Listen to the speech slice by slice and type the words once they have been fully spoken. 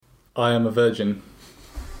I am a virgin.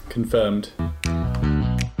 Confirmed.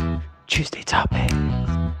 Tuesday topic.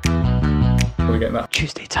 Are we getting that?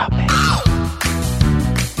 Tuesday topic.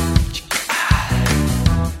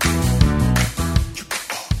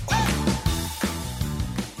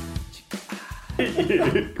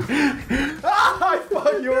 I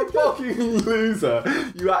thought you were a fucking loser.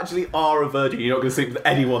 You actually are a virgin. You're not going to sleep with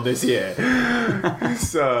anyone this year.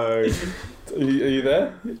 So, Are you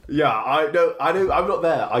there? yeah, I know. I'm not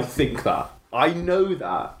there. I think that. I know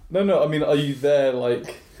that. No, I mean, are you there,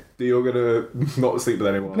 like... That you're going to not sleep with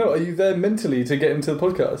anyone. No, are you there mentally to get into the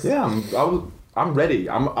podcast? Yeah, I'm ready.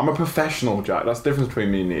 I'm a professional, Jack. That's the difference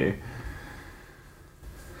between me and you.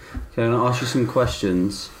 Okay, I'm going to ask you some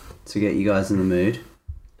questions to get you guys in the mood.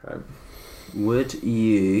 Okay. Would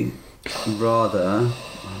you rather...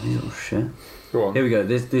 Oh, shit. Go on. Here we go.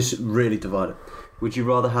 This really divided. Would you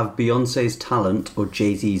rather have Beyonce's talent or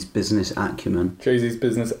Jay-Z's business acumen? Jay-Z's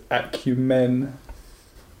business acumen.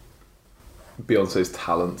 Beyonce's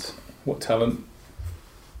talent. What talent?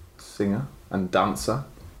 Singer and dancer.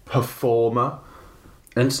 Performer.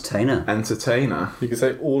 Entertainer. Entertainer. You could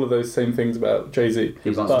say all of those same things about Jay-Z.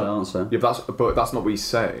 That's the But- answer. Yeah, but that's not what he's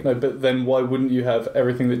saying. No, but then why wouldn't you have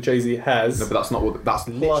everything that Jay-Z has, No, but that's not what. That's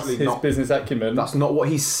plus literally his not. business acumen? That's not what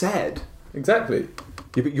he said. Exactly.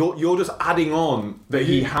 Yeah, but you're just adding on that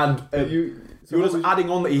he had. So You're what just would adding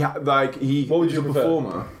on that he had. Like he. What would was you a prefer?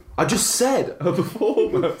 performer. I just said a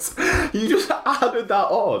performance. You just added that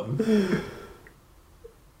on,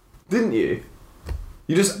 didn't you?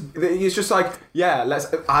 It's just like, yeah,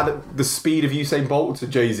 let's add the speed of Usain Bolt to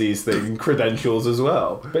Jay-Z's thing, credentials as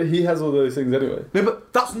well. But he has all those things anyway. No,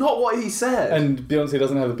 but that's not what he said. And Beyonce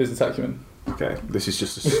doesn't have the business acumen. Okay, this is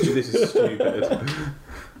just this is stupid.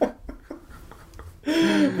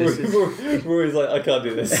 Rory's like, I can't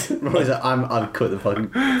do this. Roy's like, I've quit the fucking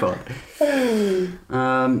pod. You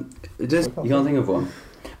can't think of one.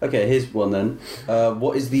 Okay, here's one then.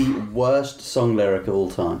 What is the worst song lyric of all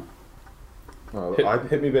time? Well,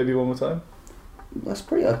 Hit me baby one more time. That's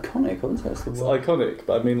pretty iconic, isn't it? It's iconic,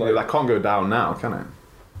 but I mean like... that can't go down now, can it?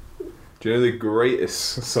 Do you know the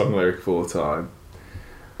greatest song lyric of all time?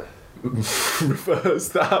 Reverse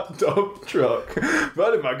that dump truck.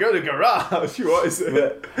 But if I go to garage, what is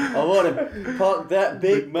it? I want to park that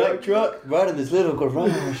Big Mac truck right in this little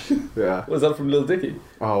garage. Yeah. Was that from Lil Dicky?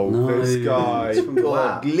 Oh, No, this guy. it's from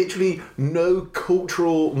God, Blap. literally no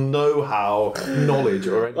cultural know-how, knowledge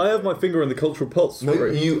or anything. I have my finger on the cultural pulse. No,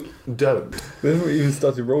 Rory. you don't. We haven't even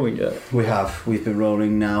started rolling yet. We have. We've been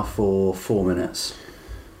rolling now for 4 minutes.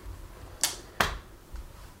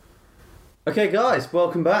 Okay, guys,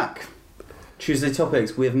 welcome back. Tuesday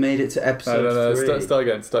Topics. We have made it to episode No. 3. Start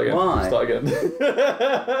again. Why? Start again.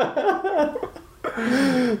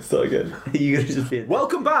 Start again. You're going to just be...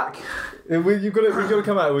 Welcome back. We've got to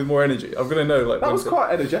come out with more energy. I'm going to know like... That when was to-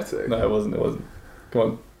 quite energetic. No, it wasn't. Come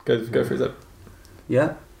on. Go for it, Zeb.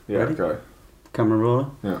 Yeah? Yeah, Ready? okay. Camera roller?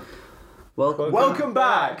 Yeah. Welcome Welcome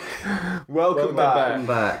back. Welcome back.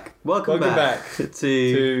 back. Welcome Welcome back to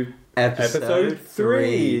To episode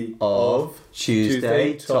 3 of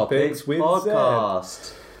Tuesday Topics with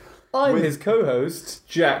podcast. I'm With- his co-host,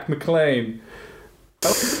 Jack McLean.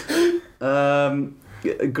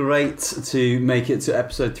 Great to make it to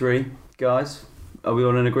episode 3, guys. Are we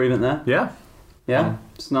all in agreement there? Yeah. Yeah,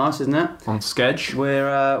 it's nice, isn't it? On sketch.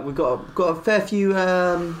 We've got a fair few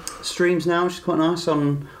streams now, which is quite nice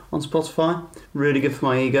on Spotify. Really good for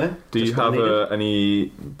my ego. Do you Just what I have needed.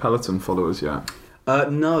 any Peloton followers yet?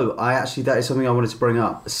 No, that is something I wanted to bring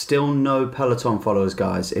up. Still no Peloton followers,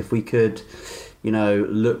 guys. If we could,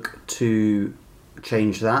 look to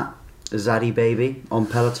change that. Zaddy Baby on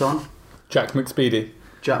Peloton, Jack McSpeedy.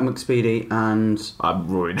 Jack McSpeedy, and I'm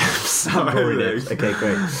Roy Nips. Rory Nips. Okay,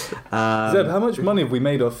 great. Zeb, how much money have we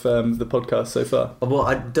made off the podcast so far? Well,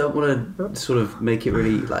 I don't want to sort of make it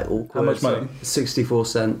really awkward. How much money? 64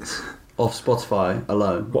 cents off Spotify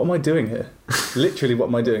alone. What am I doing here? Literally, what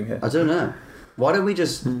am I doing here? I don't know. Why don't we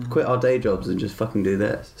just quit our day jobs and just fucking do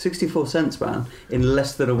this? 64 cents, man, in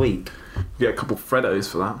less than a week. Get a couple Freddos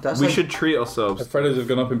for that. That's we like- should treat ourselves. Freddos have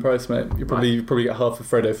gone up in price, mate. You probably get half a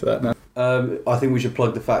Freddo for that now. I think we should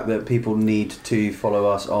plug the fact that people need to follow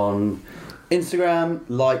us on Instagram,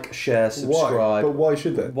 like, share, subscribe. Why? But why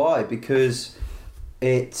should they? Why? Because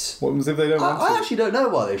it's... What was if they don't want I to? actually don't know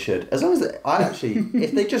why they should. As long as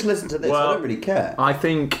if they just listen to this, Well, I don't really care. I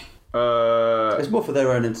think It's more for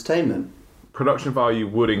their own entertainment. production value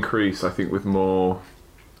would increase, I think, with more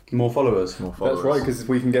More followers. followers. That's right, because if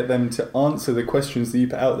we can get them to answer the questions that you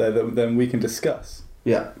put out there, then we can discuss.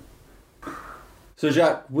 Yeah. So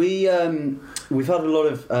Jack, we've had a lot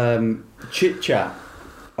of chit chat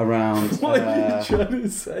around What are you trying to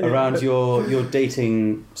say? around your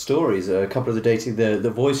dating stories. A couple of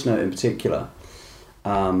the voice note in particular,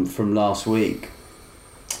 from last week.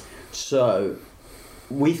 So,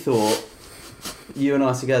 we thought, you and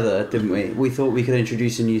I together, didn't we? We thought we could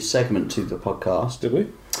introduce a new segment to the podcast. Did we?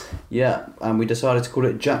 Yeah, and we decided to call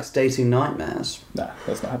it Jack's Dating Nightmares. Nah,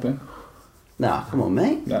 that's not happening. Nah, come on,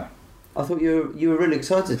 mate. No, I thought you were really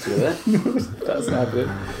excited to do it. that's not happening.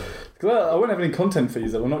 Well, I won't have any content for you,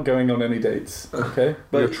 though. We're not going on any dates, okay?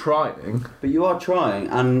 But you're trying. But you are trying,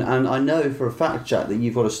 and I know for a fact, Jack, that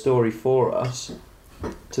you've got a story for us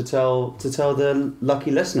to tell the lucky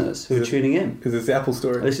listeners who are tuning in. Because it's the Apple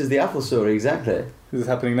story. This is the Apple story, exactly. This is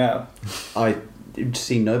happening now. I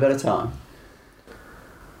see no better time.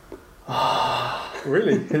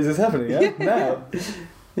 Really? Is this happening, yeah? Now?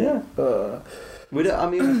 Yeah. We don't, I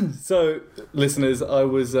mean, So, listeners, I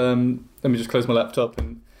was... let me just close my laptop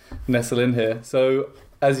and nestle in here. So,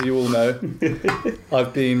 as you all know,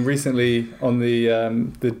 I've been recently on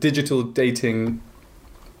the digital dating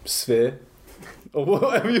sphere. Or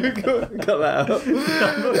whatever you cut that out.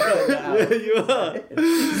 Yeah, you are.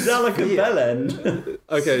 is that like a bell end?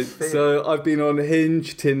 Okay, so I've been on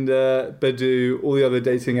Hinge, Tinder, Badoo, all the other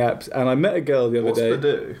dating apps, and I met a girl the other What's day.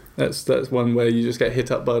 Badoo? That's one where you just get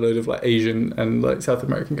hit up by a load of like Asian and like South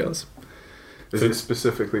American girls. Is it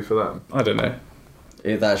specifically for them? I don't know.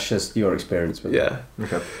 Yeah, that's just your experience with it. Yeah.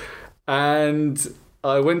 Okay. And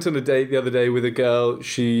I went on a date the other day with a girl.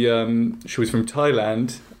 She was from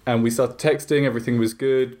Thailand, and we started texting. Everything was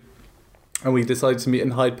good, and we decided to meet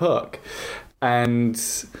in Hyde Park. And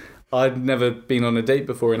I'd never been on a date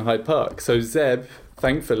before in Hyde Park, so Zeb,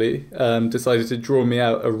 thankfully, decided to draw me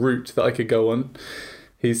out a route that I could go on.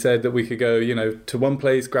 He said that we could go, to one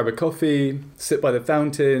place, grab a coffee, sit by the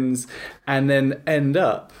fountains, and then end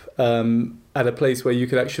up at a place where you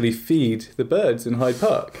could actually feed the birds in Hyde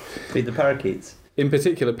Park. Feed the parakeets. In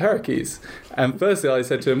particular, parakeets. And firstly, I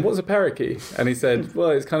said to him, "What's a parakeet?" And he said,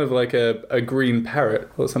 "Well, it's kind of like a green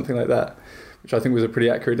parrot or something like that," which I think was a pretty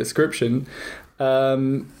accurate description.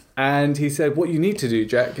 And he said, "What you need to do,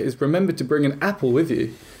 Jack, is remember to bring an apple with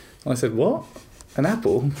you." And I said, "What? An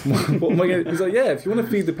apple? What am I going to..." He's like, "Yeah, if you want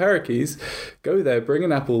to feed the parakeets, go there, bring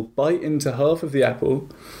an apple, bite into half of the apple."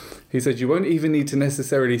 He said, "You won't even need to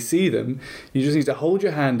necessarily see them. You just need to hold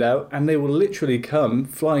your hand out and they will literally come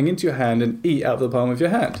flying into your hand and eat out of the palm of your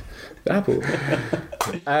hand. The apple."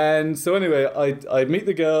 And so anyway, I meet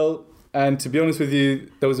the girl, and to be honest with you,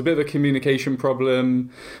 there was a bit of a communication problem,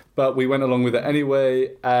 but we went along with it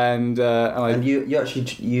anyway. And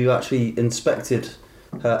you actually inspected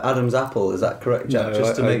her Adam's apple, is that correct, Jack? No,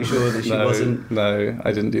 just to make sure that she wasn't... No,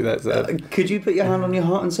 I didn't do that, Zeb. Could you put your hand on your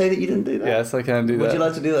heart and say that you didn't do that? Yes, I can do that. Would you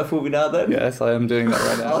like to do that for me now then? Yes, I am doing that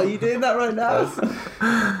right now. Are you doing that right now?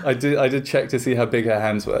 Yes. I did check to see how big her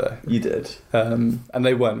hands were. You did. And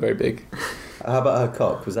they weren't very big. How about her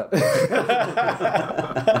cock? Was that...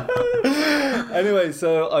 Anyway,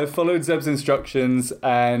 so I followed Zeb's instructions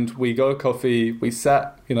and we got a coffee. We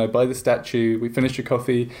sat, by the statue. We finished a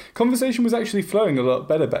coffee. Conversation was actually flowing a lot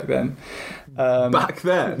better back then. Back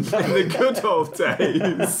then, in the good old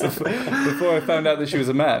days. Before I found out that she was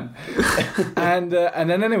a man. And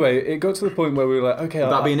then anyway, it got to the point where we were like, okay...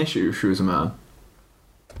 Would that be an issue if she was a man?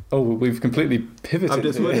 Oh, we've completely pivoted. I'm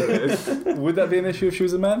just wondering. Would that be an issue if she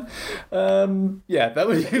was a man? Yeah, that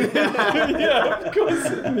would be... Yeah, of course.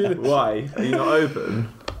 Why? Are you not open?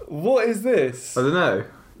 What is this? I don't know.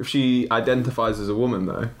 If she identifies as a woman,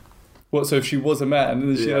 though. What, so if she was a man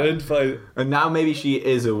and she identified... And now maybe she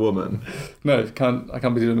is a woman. No, I can't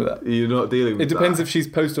be dealing with that. You're not dealing with It depends that. if she's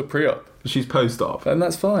post or pre-op. She's post-op. And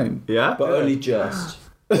that's fine. Yeah? But only just.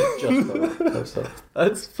 Just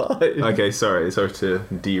That's fine. Okay, sorry to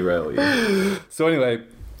derail you. So anyway,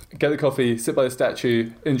 get the coffee, sit by the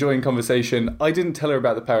statue, enjoying conversation. I didn't tell her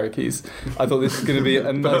about the parakeets. I thought this was going to be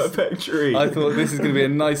a nice... Perfect treat. I thought this is going to be a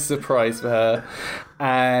nice surprise for her.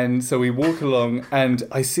 And so we walk along and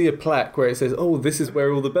I see a plaque where it says, "Oh, this is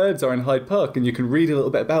where all the birds are in Hyde Park," and you can read a little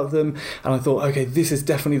bit about them. And I thought, okay, this is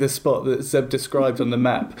definitely the spot that Zeb described on the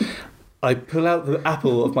map. I pull out the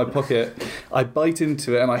apple of my pocket, I bite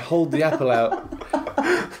into it, and I hold the apple out,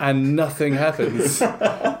 and nothing happens.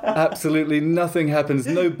 Absolutely nothing happens.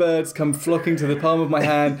 No birds come flocking to the palm of my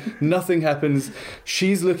hand. Nothing happens.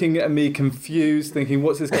 She's looking at me confused, thinking,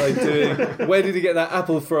 what's this guy doing? Where did he get that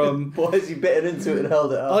apple from? Why is he bitten into it and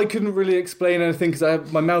held it up? I couldn't really explain anything because I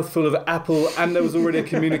had my mouth full of apple and there was already a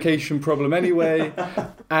communication problem anyway.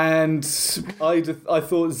 And I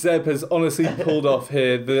thought Zeb has honestly pulled off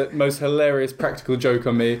here the most hilarious practical joke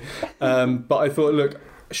on me. But I thought, look,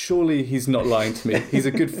 surely he's not lying to me. He's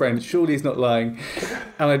a good friend. Surely he's not lying.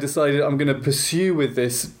 And I decided I'm going to pursue with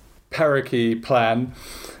this parakeet plan.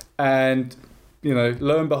 And, you know,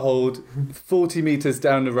 lo and behold, 40 metres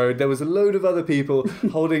down the road, there was a load of other people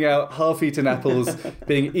holding out half-eaten apples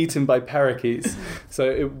being eaten by parakeets. So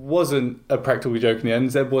it wasn't a practical joke in the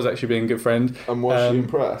end. Zeb was actually being a good friend. And was she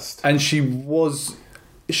impressed? And she was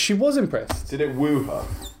impressed. Did it woo her?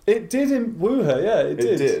 It did woo her, yeah, it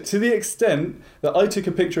did. To the extent that I took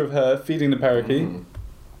a picture of her feeding the parakeet.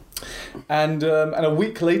 And a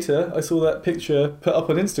week later, I saw that picture put up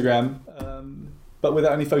on Instagram, but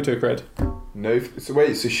without any photo cred. No. So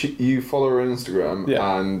wait. So you follow her on Instagram,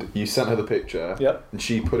 Yeah. and you sent her the picture. Yep. And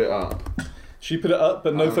she put it up. She put it up,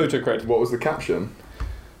 but no photo cred. What was the caption?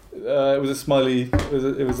 It was a smiley.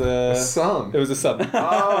 It was a sun. It was a sun.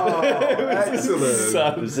 Oh, excellent.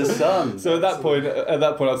 Sun. It was the sun. So at that point,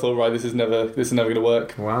 I thought, right, this is never going to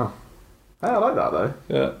work. Wow. Hey, I like that though.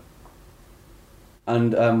 Yeah.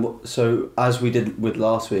 And so as we did with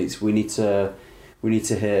last week's, we need to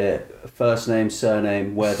hear first name,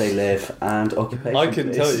 surname, where they live, and occupation. I can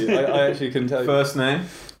please. tell you. I actually can tell you. First name.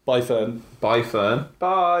 Bye, Fern. Bye, Fern.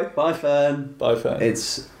 Bye. Bye, Fern. Bye, Fern.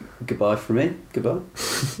 It's goodbye from me. Goodbye.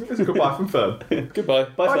 It's a goodbye from Fern. Goodbye.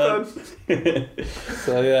 Bye, Fern.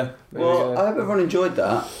 So yeah. there Well, we I go. hope everyone enjoyed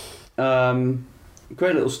that.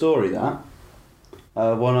 Great little story, that.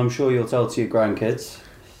 One I'm sure you'll tell to your grandkids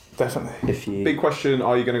Definitely. if you. Big question: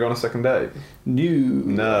 are you going to go on a second date? New.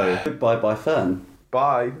 No. Bye, Fern.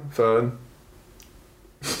 Bye, Fern.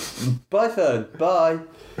 Bye, Fern. Bye.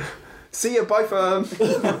 See ya. Bye, Fern.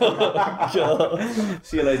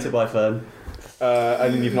 See you later. Bye, Fern.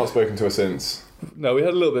 And you've not spoken to her since. No, we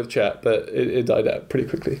had a little bit of chat, but it died out pretty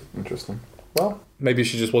quickly. Interesting. Well, Maybe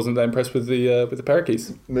she just wasn't that impressed with the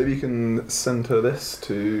parakeets. maybe you can send her this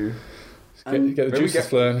to Get the maybe juices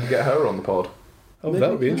flowing. get her on the pod. Oh, Maybe that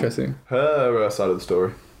would be we can. interesting. Her side of the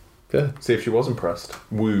story. Yeah, See if she was impressed.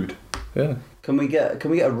 Wooed. yeah. Can we get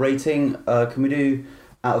a rating? Can we do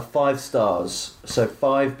out of 5 stars? So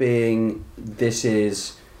 5 being this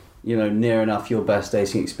is, near enough your best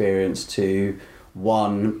dating experience, to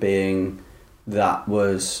 1 being that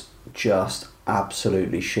was just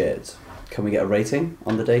absolutely shit. Can we get a rating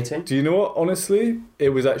on the dating? Do you know what? Honestly, it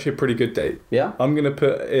was actually a pretty good date. Yeah. I'm going to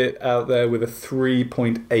put it out there with a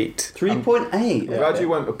 3.8. 3.8. I'm glad you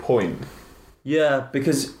went a point. Yeah,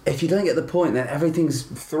 because if you don't get the point, then everything's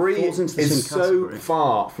 3 falls into the is same so category.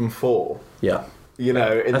 far from 4. Yeah. In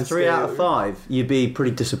A the 3 out of scale. 5, you'd be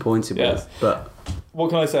pretty disappointed Yeah. with. But What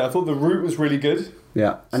can I say? I thought the route was really good.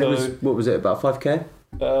 yeah, and it was So- what was it, about 5k?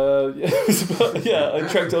 I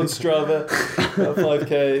tracked it on Strava, about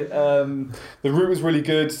 5k. The route was really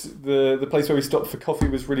good. The place where we stopped for coffee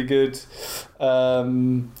was really good.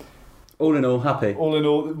 All in all, happy. All in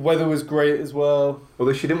all, the weather was great as well.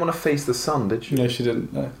 Although she didn't want to face the sun, did she? No, she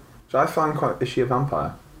didn't. No. Which I find quite... Is she a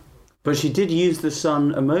vampire? But she did use the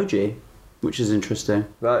sun emoji, which is interesting.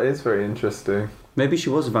 That is very interesting. Maybe she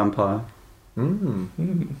was a vampire.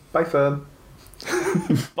 Bye, Fern.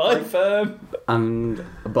 Bye, Fern. And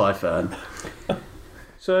bye, Fern.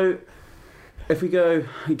 So, if we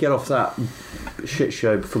get off that shit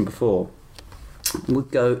show from before, we'll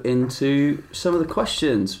go into some of the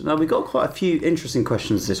questions. Now, we've got quite a few interesting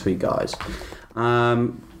questions this week, guys.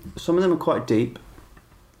 Some of them are quite deep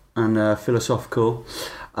and philosophical,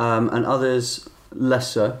 and others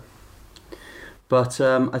less so. But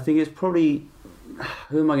I think it's probably...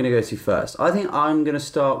 Who am I going to go to first? I think I'm going to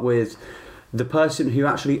start with the person who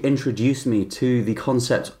actually introduced me to the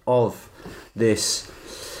concept of this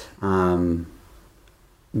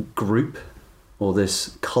group or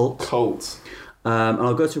this cult. Cult. And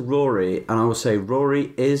I'll go to Rory, and I will say,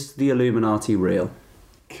 Rory, is the Illuminati real?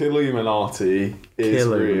 Killuminati is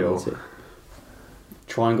real. Illuminati.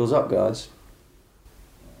 Triangles up, guys.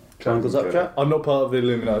 Triangles up, Jack. I'm not part of the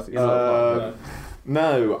Illuminati.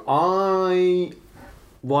 No,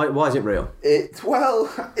 Why is it real?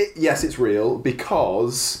 Yes, it's real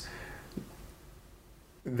because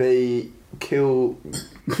they kill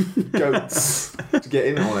goats to get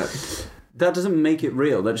in on it. That doesn't make it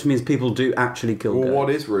real. That just means people do actually kill Well, goats. what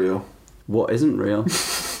is real? What isn't real?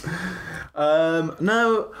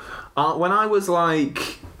 No, when I was like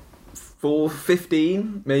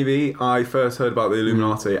 15, maybe, I first heard about the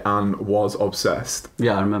Illuminati and was obsessed.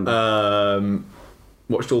 Yeah, I remember.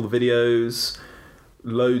 Watched all the videos,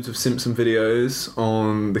 loads of Simpson videos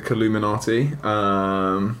on the Killuminati.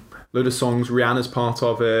 Load of songs. Rihanna's part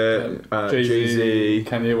of it. Jay-Z,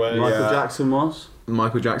 Kanye West. Michael Jackson was?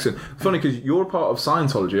 Michael Jackson. Funny because you're part of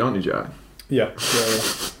Scientology, aren't you, Jack? Yeah.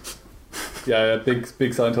 Yeah, big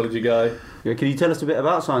Scientology guy. Yeah, can you tell us a bit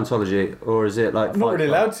about Scientology, or is it like? I'm not really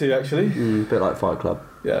allowed to, actually. A bit like Fight Club.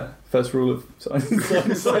 Yeah, first rule of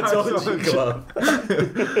Scientology club.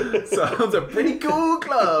 Sounds a pretty cool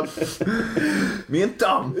club. Me and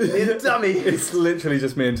Dummy. It's literally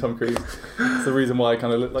just me and Tom Cruise. It's the reason why I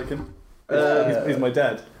kind of look like him. He's my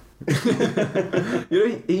dad. You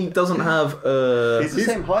know, he doesn't have. He's the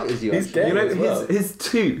same height as you. He's actually. gay. You know, as well. his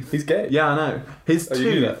tooth. He's gay. Yeah, I know. His Oh, you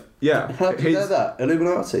knew tooth. that? Yeah. How do you know that?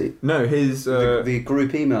 Illuminati. No, his The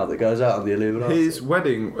group email that goes out on the Illuminati. his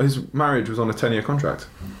marriage was on a 10-year contract.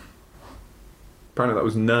 Apparently, that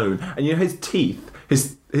was known. And you know, his teeth.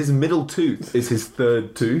 His middle tooth is his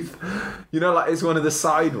third tooth. You know, like it's one of the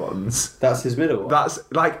side ones. That's his middle one. That's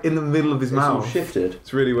like in the middle of his It's all mouth. shifted.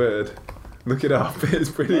 It's really weird. Look it up. It's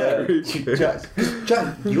pretty creepy.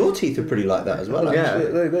 Jack, your teeth are pretty like that as well. Yeah.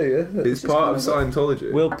 Actually. There. It's part of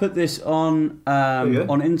Scientology. We'll put this on you go.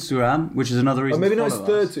 on Instagram, which is another Or reason. maybe to not his follow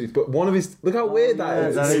third us. tooth, but one of his. Look how weird that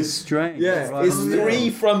is. That is strange. Yeah, Right it's on the three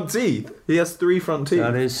middle. front teeth. He has three front teeth.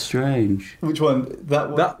 That is strange. Which one? That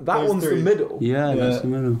one. that those one's three. the middle. Yeah, Yeah. that's the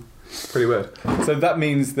middle. Pretty weird. So that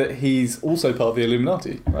means that he's also part of the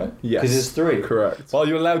Illuminati, right? Yes. Because it's three. Correct. Well, are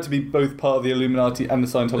you allowed to be both part of the Illuminati and the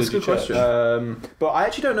Scientology That's a good Church? question. But I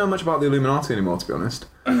actually don't know much about the Illuminati anymore, to be honest.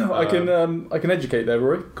 I can educate there,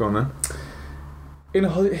 Rory. Go on then. In a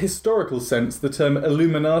historical sense, the term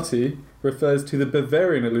Illuminati refers to the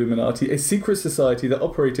Bavarian Illuminati, a secret society that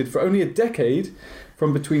operated for only a decade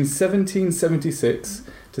from between 1776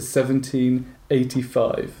 to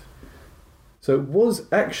 1785. So it was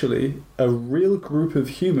actually a real group of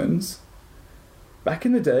humans back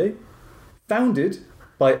in the day, founded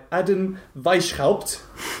by Adam Weishaupt,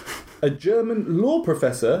 a German law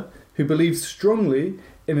professor who believed strongly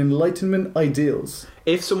in Enlightenment ideals.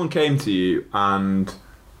 If someone came to you and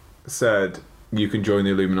said you can join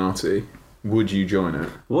the Illuminati, would you join it?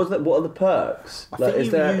 What are the perks? I think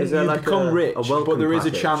is there you like become rich, welcome but there is a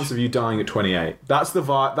package? chance of you dying at 28. That's the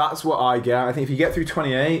vibe. That's what I get. I think if you get through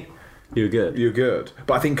 28, You're good. you're good.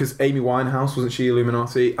 But I think because Amy Winehouse wasn't she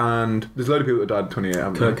Illuminati, and there's a load of people that died at 28,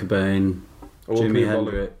 haven't Kurt Cobain. All Jimi people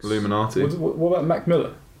Hendrix. Illuminati. What about Mac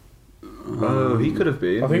Miller? Oh, he could have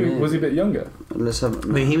been. I think yeah. was he a bit younger? Let's have. I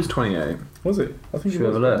mean, he was 28. Was he? I think Should he we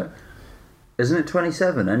was. have a look? Isn't it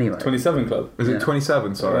 27 anyway? 27 club. Is Yeah. it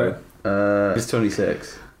 27? Sorry. It's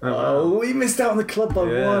 26. Oh, he missed out on the club by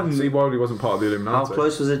Yeah. one. See, Wiley wasn't part of the How Illuminati.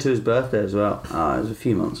 close was it to his birthday as well? It was a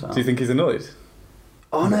few months out. Do you think he's annoyed?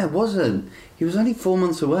 Oh no, it wasn't. He was only 4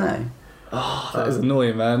 months away. That is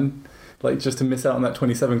annoying, man. Like just to miss out on that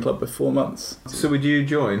 27 club for 4 months. So would you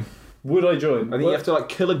join? Would I join? I think you have to like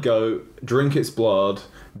kill a goat, drink its blood,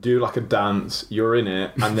 do like a dance. You're in it,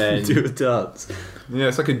 and then Do a dance. yeah,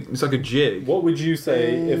 it's like a jig. What would you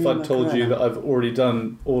say if I told you okay. that I've already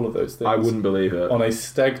done all of those things? I wouldn't believe it. On a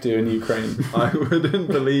stag do in Ukraine. I wouldn't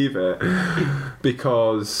believe it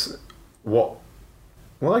because what?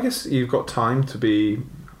 Well, I guess you've got time to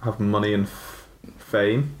have money and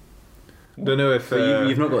fame. Don't know if But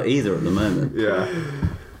you've not got either at the moment. yeah.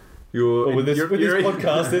 Well, with this you're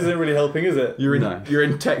podcast, this isn't really helping, is it? You're in No. you're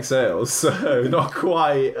in tech sales, so not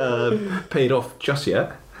quite paid off just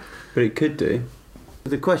yet. But it could do.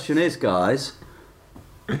 The question is, guys,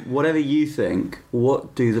 whatever you think,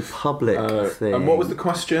 what do the public think? And what was the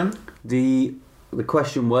question? The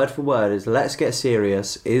question, word for word, is let's get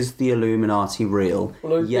serious. Is the Illuminati real?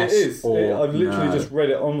 Well, yes it is. or I've literally no? just read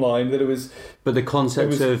it online that it was But the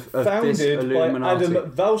concept of this founded by Illuminati.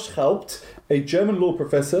 Adam Weishaupt, a German law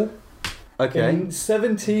professor, Okay. in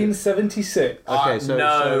 1776. Okay, so-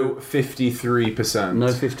 no, 53%.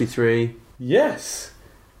 No 53. Yes,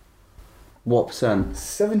 What percent?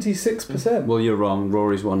 76%. Well, you're wrong.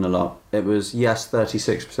 Rory's won a lot. It was yes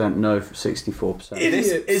 36%, no 64%. Idiots.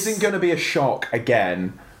 This isn't going to be a shock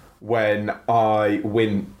again when I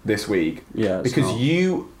win this week. Yeah, it's because not.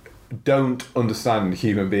 you don't understand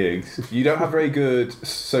human beings. You don't have very good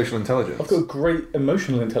social intelligence. I've got great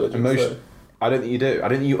emotional intelligence. Emotion. I don't think you do. I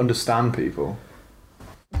don't think you understand people.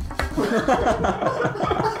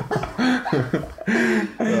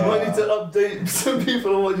 You might need to update some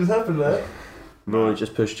people on what just happened there. Rory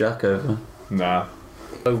just pushed Jack over. Nah.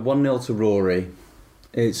 So 1-0 to Rory.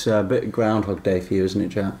 It's a bit of Groundhog Day for you, isn't it,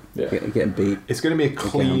 Jack? Yeah. Getting beat. It's going to be a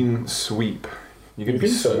clean sweep. You're going to be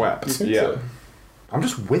think so? swept. You think yeah. so? I'm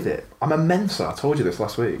just with it. I'm a Mensa. I told you this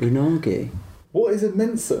last week. Unagi. What is a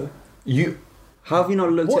Mensa? You. How have you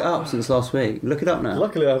not looked What? it up since last week? Look it up now.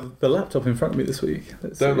 Luckily, I have the laptop in front of me this week.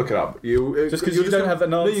 Let's Don't see. look it up. You Just 'cause you don't have an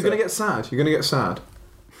No, answer. you're going to get sad. You're going to get sad.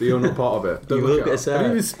 that you're not part of it. Don't You look will it get up. sad. How do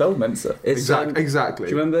you even spell Mensa? It's Exactly.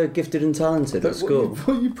 Do you remember Gifted and Talented at school?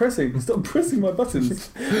 What are you pressing? Stop pressing my buttons.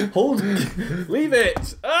 Hold. Leave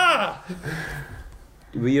it. Ah!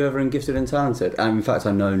 Were you ever in Gifted and Talented? And in fact,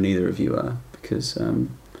 I know neither of you were because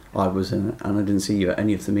I was in it, and I didn't see you at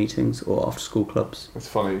any of the meetings or after school clubs. It's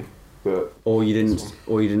funny that Or you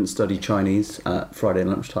didn't study Chinese at Friday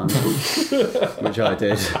lunchtime, which I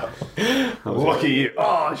did. lucky you.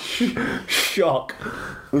 Oh, shock.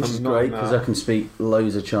 Which I'm is not great now. because I can speak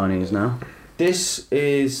loads of Chinese now. This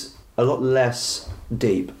is a lot less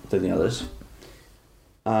deep than the others,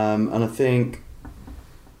 and I think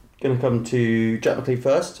going to come to Jack McLeod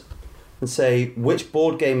first and say which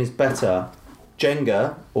board game is better,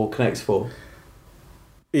 Jenga or Connect 4?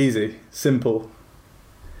 Easy. Simple.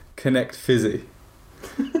 Connect Fizzy.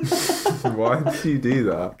 Why did you do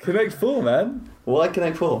that? Connect 4, man. Why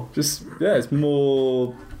Connect 4? Just, yeah, it's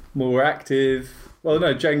more active. Well,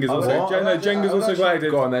 no, Jenga's Oh, also, what? Jenga's also quite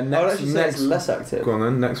active. Go on then. I would Next. actually say it's Next. less active. Go on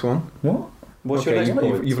then. Next one. What? What's Okay, your next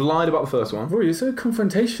point? you've lied about the first one. Rory, you're so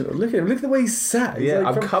confrontational. Look at him. Look at the way he's sat. He's Yeah,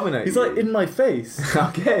 like I'm coming at He's you. like in my face.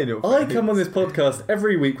 I'm getting your I face. come on this podcast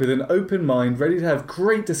every week with an open mind, ready to have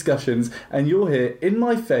great discussions, and you're here in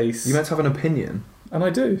my face. You meant to have an opinion. And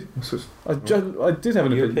I do. What's this? I did have an Your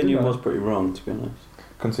opinion. opinion didn't I? was pretty wrong, to be honest.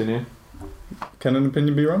 Continue. Can an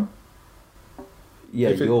opinion be wrong? Yeah,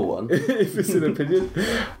 If it- your one. If it's an opinion,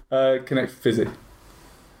 Connect Fizzy.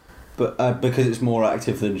 But because it's more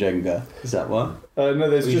active than Jenga, is that why? No,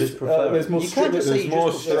 there's Or you just just prefer there's it? more You can't just say there's you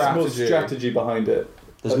more just there's more strategy. strategy behind it.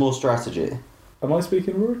 There's more strategy. Am I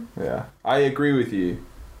speaking, Rory? Yeah, I agree with you.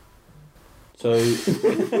 So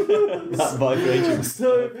that vibration.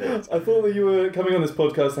 So I thought that you were coming on this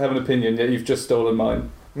podcast to have an opinion, yet you've just stolen mine.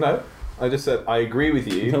 No, I just said I agree with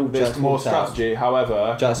you. No, There's Jack more walked out. strategy.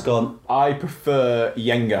 However, Jack's gone. I prefer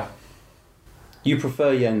Jenga. You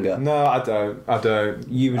prefer Jenga. No, I don't.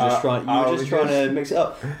 You were just trying. You were just trying to mix it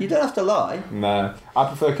up. You don't have to lie. No, I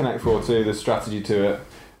prefer Connect 4 too. There's strategy to it,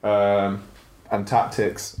 and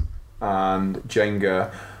tactics, and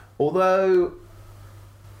Jenga. Although,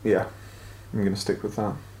 yeah, I'm gonna stick with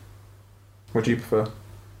that. What do you prefer?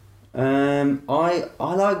 I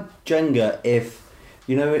like Jenga if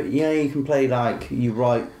you know you can play like you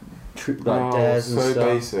write dares and so stuff.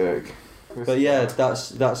 basic. But yeah,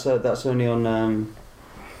 that's only on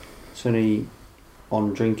it's only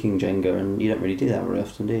on drinking Jenga, and you don't really do that very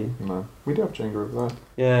often, do you? No, we do have Jenga over there.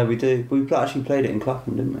 Yeah, we do. We actually played it in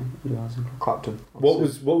Clapham, didn't we? Clapton. What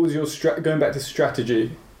was your going back to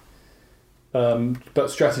strategy? But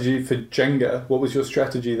strategy for Jenga. What was your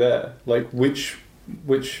strategy there? Like which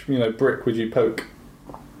brick would you poke?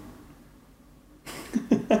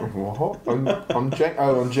 What? on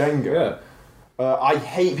Jenga? Yeah, I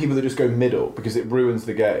hate people that just go middle because it ruins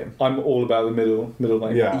the game. I'm all about the middle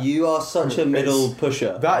lane. Yeah. You are such a middle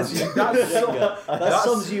pusher. That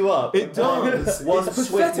sums you up. It does. One It's swift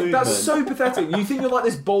pathetic. movement. That's so pathetic. You think you're like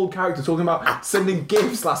this bold character talking about sending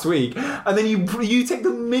gifts last week, and then you take the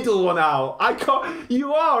middle one out. I can't.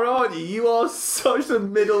 You are, aren't you? You are such a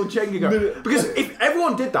middle Jenga guy. Because if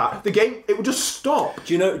everyone did that, the game it would just stop.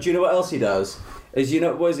 Do you know what else he does? What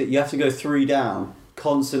is it? You have to go 3 down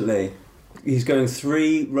constantly. He's going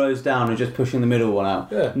 3 rows down and just pushing the middle one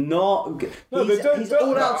out. Yeah. He's don't-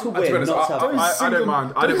 all out to To be win, honest, not to have I don't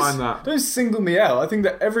mind. I don't mind that. Don't single me out. I think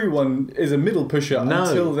that everyone is a middle pusher No.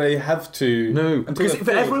 until they have to. No, until because they're if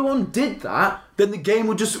forced. everyone did that, then the game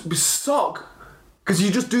would just suck. Because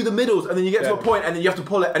you just do the middles, and then you get to a point, and then you have to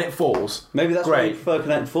pull it, and it falls. Maybe that's why Great. you prefer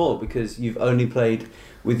Connect 4, because you've only played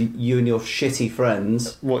with you and your shitty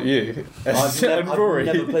friends. What you? I've and Rory.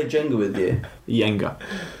 never played Jenga with you Jenga.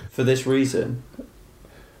 for this reason.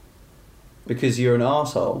 Because you're an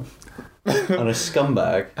arsehole and a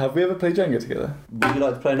scumbag. Have we ever played Jenga together? Would you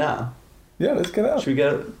like to play now? Yeah, let's get out. Should we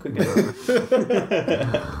get a quick game?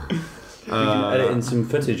 We can edit in some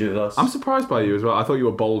footage of us. I'm surprised by you as well. I thought you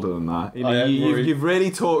were bolder than that. You know, I am, Rory. you've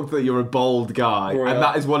really talked that you're a bold guy, Rory, and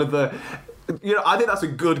that is one of the. You know, I think that's a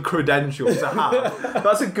good credential to have.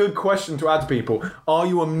 That's a good question to add to people. Are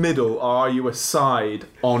you a middle or are you a side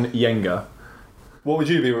on Jenga? What would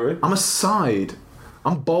you be, Rory? I'm a side.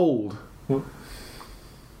 I'm bold. What?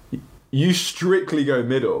 You strictly go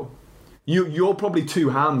middle. You're probably 2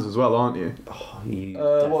 hands as well, aren't you? Oh, you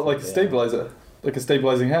What, like a definitely are. stabilizer? Like a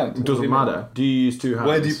stabilizing hand? It doesn't matter. Do you use 2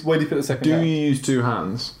 hands? Where do you put the second Do hand? you use 2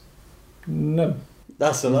 hands? No.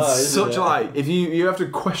 That's a lie. isn't Such it? a lie. If you have to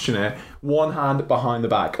question it, 1 hand behind the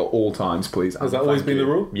back at all times, please. Has that always been the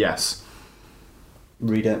rule? Yes.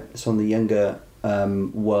 Read it. It's on the Younger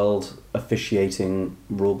World Officiating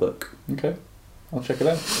Rulebook. Okay. I'll check it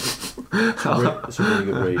out. It's a really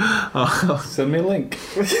good read. Send me a link.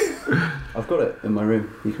 I've got it in my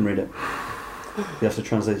room. You can read it. You have to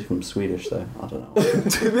translate it from Swedish, though. I don't know.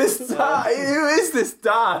 This dad, who is this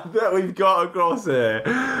dad that we've got across here?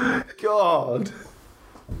 God.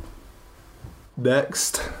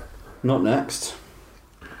 Next. Not next.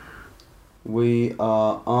 We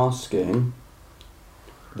are asking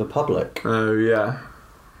the public. Oh yeah.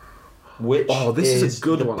 Which this is a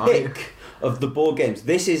good the one. pick of the board games.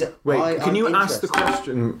 This is. Wait, can I'm you ask the interested.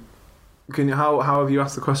 question? Can you? How have you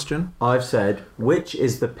asked the question? I've said, which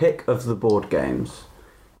is the pick of the board games?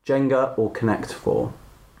 Jenga or Connect 4?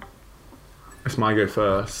 If I go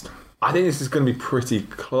first, I think this is going to be pretty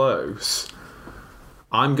close.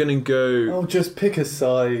 I'm going to go. Oh, just pick a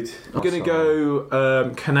side. I'm going to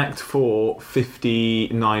go Connect 4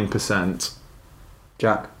 59%.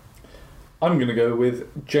 Jack. I'm going to go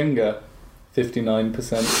with Jenga,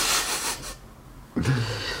 59%.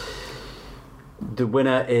 The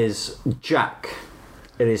winner is Jack.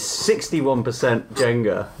 It is 61%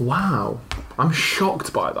 Jenga. Wow, I'm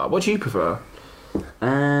shocked by that. What do you prefer?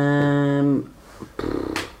 I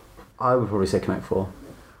would probably say Connect 4.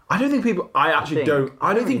 I don't think people. I actually don't.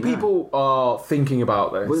 I don't think people are thinking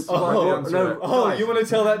about this. Guys, you want to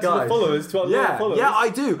tell that to the guys. followers, to our loyal Yeah, followers? yeah, I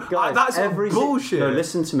do. Guys, That's bullshit. No,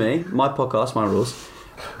 listen to me. My podcast, my rules.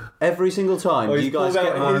 Every single time Oh, he's you guys pulled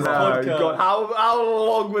get out his podcast. God, how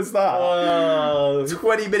long was that?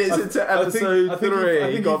 20 minutes into episode 3.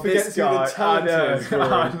 I think got he forgets this who the guy. talent is, Rory.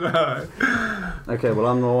 I know. Okay, well,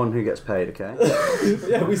 I'm the one who gets paid, okay?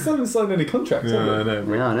 Yeah, we still haven't signed any contracts, have we? I know.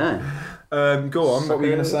 Yeah, I know. Go on. What were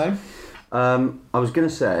you going to say? I was going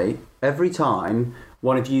to say, every time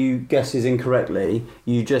one of you guesses incorrectly,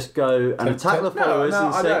 you just go and attack the followers and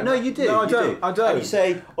I say, don't. "No, you do. No, I you don't. do." I don't. And you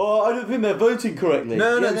say, "Oh, I don't think they're voting correctly."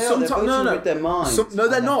 No, Yeah, no. they are. Sometimes, they're voting with their minds. No,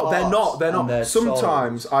 they're and not. their They're hearts not. They're and not. their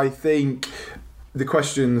Sometimes souls. I think the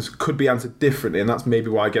questions could be answered differently, and that's maybe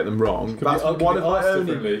why I get them wrong. That's Could one be of my asked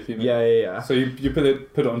only. differently, you mean? Yeah. So you put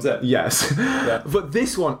it on Zep? Yes. Yeah. But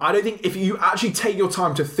this one, I don't think if you actually take your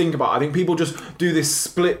time to think about it, I think people just do this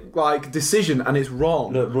split decision and it's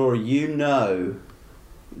wrong. Look, Rory, you know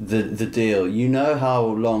the deal. You know how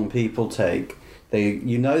long people take.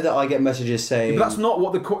 You know that I get messages saying. But that's not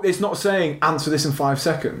what it's not saying answer this in 5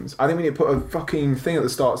 seconds. I think we need to put a fucking thing at the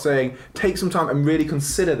start saying take some time and really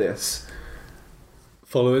consider this.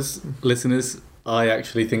 Followers, listeners, I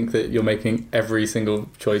actually think that you're making every single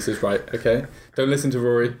choice is right, okay? Don't listen to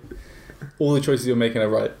Rory. All the choices you're making are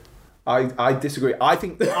right. I disagree. I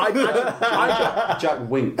think Jack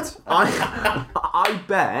winked. I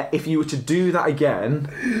bet if you were to do that again,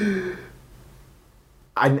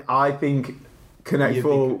 and I think Connect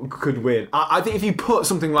 4 could win. I think if you put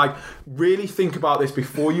something like, really think about this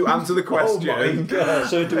before you answer the question. Oh my God.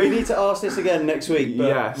 So do we need to ask this again next week?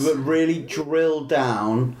 Yes. But really drill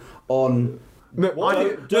down on. No,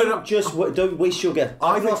 Don't waste your guess.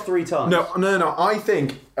 I've asked 3 times. No. I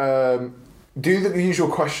think do the usual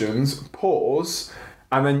questions, pause,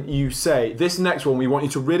 and then you say, this next one, we want you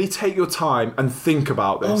to really take your time and think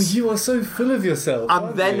about this. Oh, you are so full of yourself. And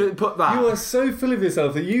aren't then you? put that. You are so full of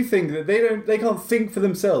yourself that you think that they can't think for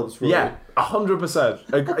themselves, Rory. Yeah,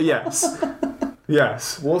 100%. Yes.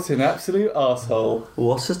 Yes. What an absolute asshole.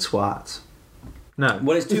 What a twat. No.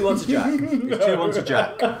 Well, it's 2-1 to Jack. It's 2-1 to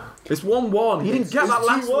Jack. It's 1-1. He didn't get that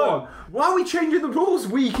last 2-1. one. Why are we changing the rules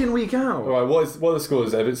week in, week out? All right, what are the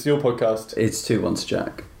scores, Ed? It's your podcast. It's 2-1 to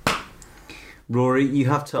Jack. Rory, you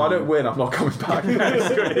have time. If I don't win, I'm not coming back next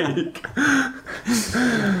week.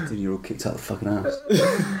 Dude, you're all kicked out of the fucking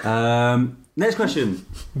house. Next question.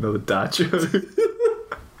 Another dad joke.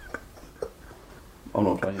 I'm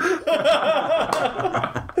not playing.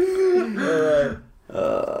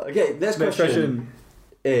 Okay, next question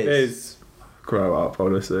is Grow up,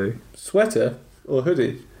 honestly. sweater or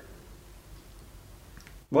hoodie?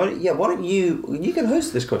 why don't you can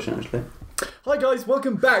host this question actually. Hi guys,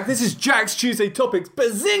 welcome back. This is Jack's Tuesday Topics.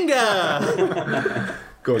 Bazinga!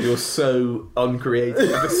 God, you're so uncreative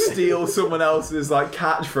to steal someone else's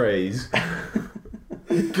catchphrase.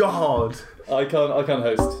 God. I can't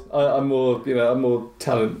host. I'm more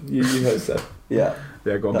talent. You host that. Yeah.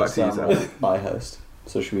 Yeah, go on, back to you, Sam. I host.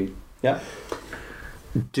 So should we? Yeah.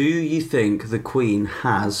 Do you think the Queen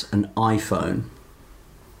has an iPhone?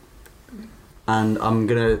 And I'm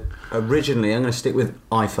gonna stick with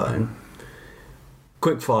iPhone.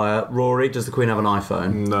 Quick fire. Rory, does the Queen have an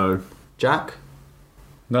iPhone? No. Jack?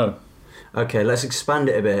 No. Okay, let's expand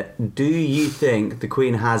it a bit. Do you think the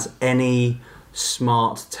Queen has any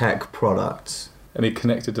smart tech products? Any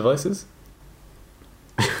connected devices?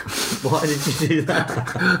 Why did you do that?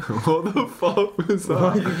 What the fuck was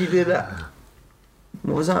Why that? did you do that?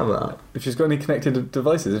 What was that about? If she's got any connected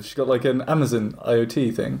devices, if she's got like an Amazon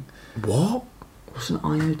IoT thing, What? What's an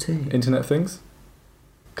IoT? Internet of Things.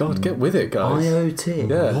 God, get with it, guys. IoT.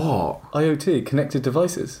 Yeah. What? IoT, connected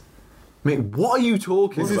devices. Mate, what are you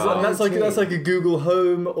talking This is about? that's like a Google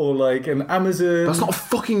Home or like an Amazon. That's not a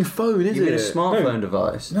fucking phone, is You mean a it? smartphone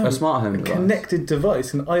device? No, a smart home a device? connected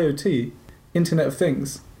device, an IoT, Internet of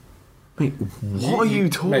Things. Mate, what are you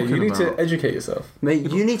talking Mate, you need about? to educate yourself.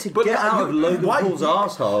 Mate, you need to But get that- out of you- Logan why- Paul's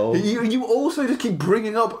arsehole. You also just keep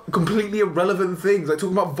bringing up completely irrelevant things, like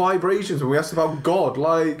talking about vibrations when we asked about God.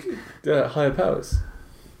 Like, Yeah, higher powers,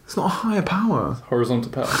 it's not a higher power.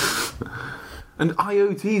 horizontal power. And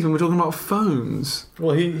IoTs when we're talking about phones.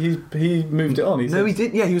 Well, he moved it on. No, said, he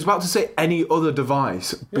didn't. Yeah, he was about to say any other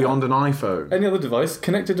device beyond an iPhone. Any other device,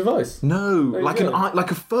 connected device. No, There you like go. like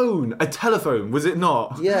a phone, a telephone. Was it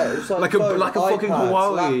not? Yeah, it's Like a fucking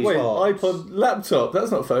Huawei. Wait, laptops. iPod, laptop. That's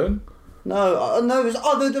not a phone. No, there's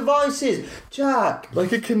other devices. Jack.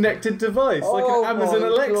 Like a connected device, like Oh an Amazon my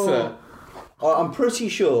Alexa. God. I'm pretty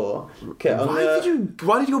sure. Okay,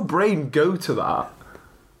 Why did your brain go to that?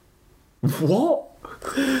 What?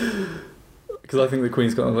 Because I think the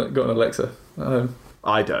Queen's got an Alexa at home.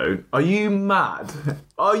 I don't. Are you mad?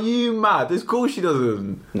 Are you mad? Of course she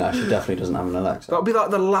doesn't. No, she definitely doesn't have an Alexa. That would be like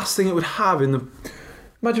the last thing it would have in the.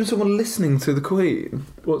 Imagine someone listening to the Queen.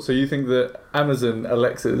 What? So you think that Amazon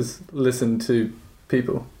Alexas listen to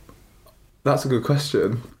people? That's a good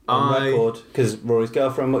question. On record, because Rory's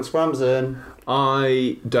girlfriend works for Amazon.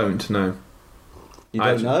 I don't know. You I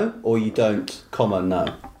don't actually- know, or you don't,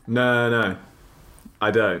 no. No,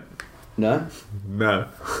 I don't. No? No,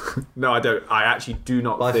 no, I don't. I actually do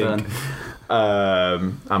not Bye, think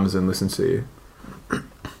Amazon listens to you.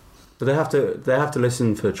 But they have to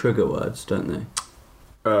listen for trigger words, don't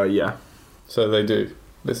they? Yeah. So they do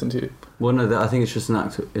listen to you. Well, no, I think it's just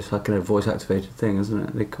it's like a voice activated thing,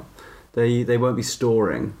 isn't it? They won't be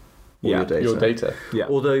storing all Yeah, your data. Your data. Yeah.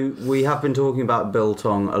 Although we have been talking about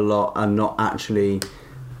Biltong a lot and not actually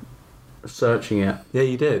searching it. Yeah,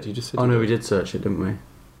 you did. You just said. Oh no, we did search it, didn't we?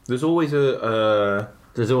 There's always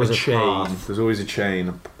There's always a chain. path. There's always a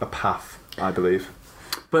chain, a path. I believe.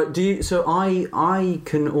 But do you? So I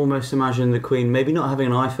can almost imagine the Queen maybe not having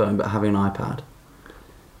an iPhone but having an iPad.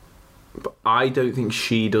 But I don't think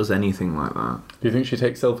she does anything like that. Do you think she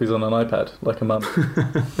takes selfies on an iPad like a mum?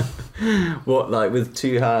 What, like with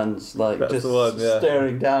two hands, like That's just the one, yeah.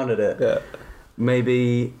 staring down at it? Yeah.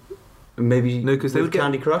 Maybe No, 'cause they with would get-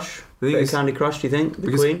 Candy Crush. The thing Bit of is- Candy Crush, do you think? The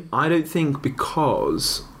Because Queen. I don't think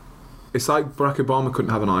because it's like Barack Obama couldn't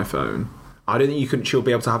have an iPhone. I don't think she'll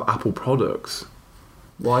be able to have Apple products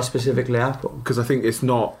Why specifically Apple? because I think it's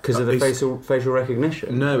not Because of the it's- facial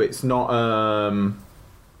recognition. No, it's not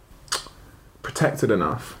protected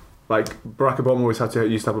enough. Like Barack Obama always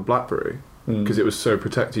used to have a BlackBerry because it was so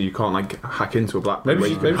protected. You can't like hack into a BlackBerry.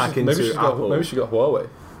 Maybe, where you can hack into Apple. maybe she got Huawei.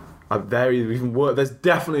 There even worse. There's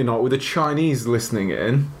definitely not with the Chinese listening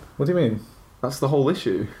in. What do you mean? That's the whole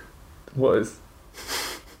issue. What is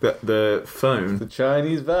The phone. the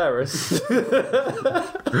Chinese virus?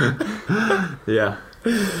 Yeah.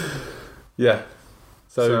 Yeah.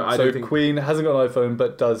 So I So don't think- Queen hasn't got an iPhone,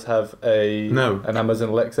 but does have an Amazon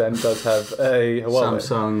Alexa and does have a Huawei.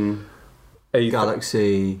 Samsung, A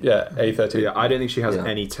Galaxy. Yeah, A13. Yeah, I don't think she has Yeah.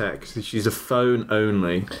 any tech. She's a phone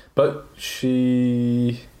only. But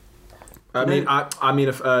she. I Do you mean, I mean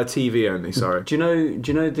a TV only. Sorry. Do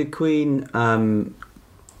you know the Queen?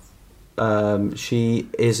 She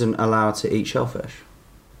isn't allowed to eat shellfish,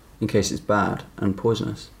 in case it's bad and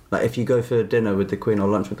poisonous. Like if you go for dinner with the Queen or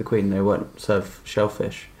lunch with the Queen, they won't serve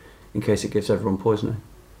shellfish, in case it gives everyone poisoning.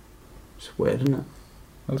 It's weird, isn't it?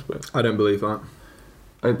 That's weird. I don't believe that.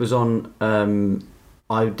 It was on.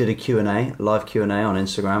 I did a Q&A, live Q&A on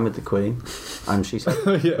Instagram with the Queen, and she said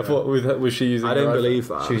Yeah, what was she using? I her don't iPhone? believe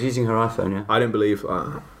that. she was using her iPhone. Yeah. I don't believe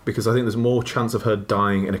that because I think there's more chance of her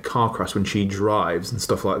dying in a car crash when she drives and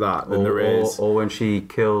stuff like that than there is. Or when she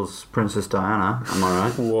kills Princess Diana. Am I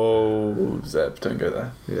right? Whoa, Zeb, don't go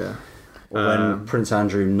there. Yeah. Or when Prince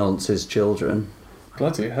Andrew nonces his children.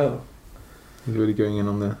 Bloody hell. He's really going in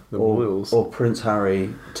on the royals. Or Prince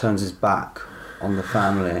Harry turns his back on the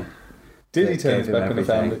family. Did They he turn gave his him back on the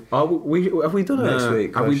everything. family? Oh, have we done Next a?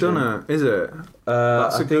 week, Have we question. done a? Is it?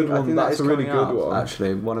 That's a good one. that That's is a really coming good up, one.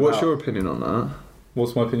 Actually, one What's about- your opinion on that?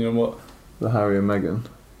 What's my opinion on what? The Harry and Meghan.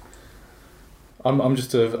 I'm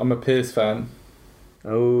a Pierce fan,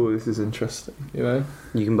 Oh, this is interesting. you know?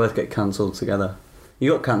 You can both get cancelled together.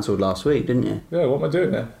 You got cancelled last week, didn't you? Yeah, what am I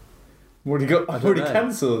doing there? I've don't already know.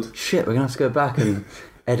 cancelled. Shit, we're gonna have to go back and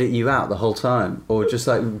edit you out the whole time, or just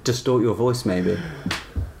like distort your voice, maybe.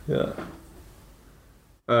 Yeah.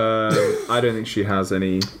 I don't think she has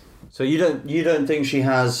any. So you don't think she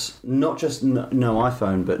has not just no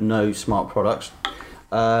iPhone but no smart products,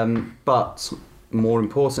 but more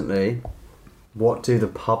importantly, what do the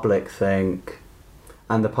public think?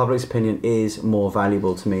 And the public's opinion is more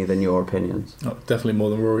valuable to me than your opinions. Oh, definitely more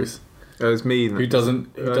than Rory's. It's me. Who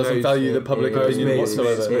doesn't value the public opinion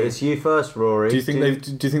whatsoever. It's you first, Rory. Do you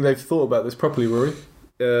think they've thought about this properly, Rory?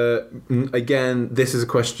 Again, this is a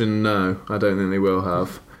question. No, I don't think they will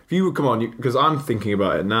have. If you come on, because I'm thinking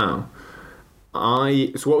about it now.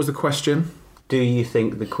 So what was the question? Do you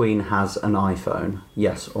think the Queen has an iPhone?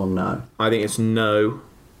 Yes or no? I think it's no.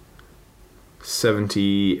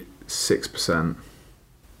 76%.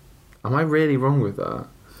 Am I really wrong with that?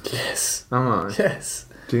 Yes. Am I? Yes.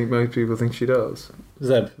 Do you think most people think she does?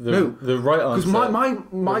 Zeb, the right answer. Because my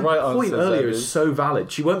right point answer, earlier Zeb, is so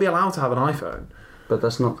valid. She won't be allowed to have an iPhone. But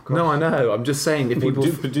that's not the question. No, I know. I'm just saying if people.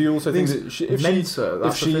 But do you also think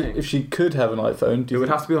that if she could have an iPhone, it would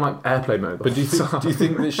have to be on like airplane mode. But do you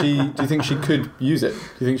think she could use it? Do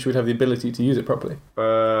you think she would have the ability to use it properly?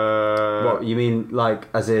 What you mean, like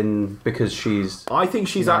as in because she's? I think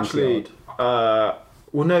she's actually.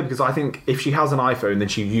 Well, no, because I think if she has an iPhone, then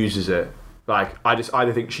she uses it. Like I just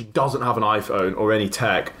either think she doesn't have an iPhone or any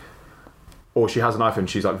tech, or she has an iPhone.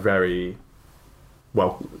 She's like very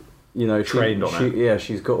well. Trained on it. Yeah,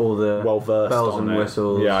 she's got all the well-versed bells on and it.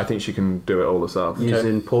 whistles. Yeah, I think she can do it all herself.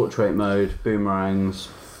 Using portrait mode, boomerangs,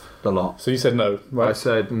 the lot. So you said no, right? I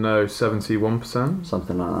said no, 71%.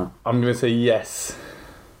 Something like that. I'm going to say yes,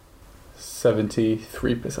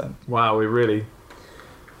 73%. Wow, we really.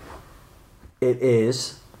 It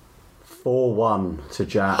is 4-1 to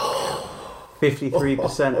Jack.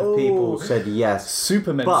 53% of people said yes.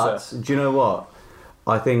 Super Mensa. But do you know what?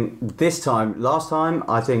 I think last time,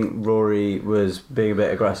 I think Rory was being a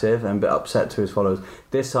bit aggressive and a bit upset to his followers.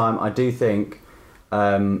 This time, I do think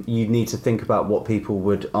you need to think about what people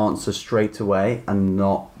would answer straight away and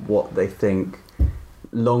not what they think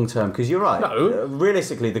long term. Because you're right. No.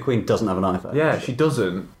 Realistically, the Queen doesn't have an iPhone. Yeah, she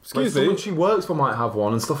doesn't. Excuse someone me. she works for might have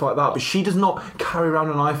one and stuff like that, but she does not carry around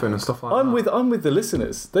an iPhone and stuff like that. I'm with the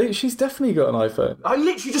listeners. She's definitely got an iPhone. I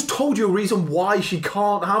literally just told you a reason why she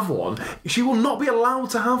can't have one. She will not be allowed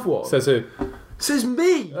to have one. Says who? Says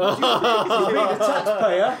me. You mean the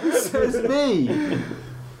taxpayer? Says me.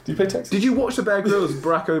 Do you pay taxes? Did you watch the Bear Grylls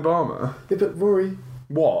Barack Obama? Yeah, but Rory,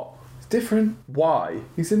 What? it's different. Why?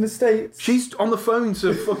 He's in the States. She's on the phone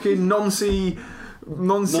to fucking Nancy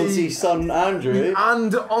Nancy's son Andrew.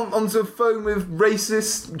 and onto the phone with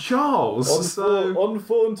racist Charles. On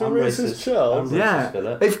phone to I'm racist racist. Charles. I'm Yeah.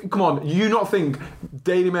 Philip. Come on, you not think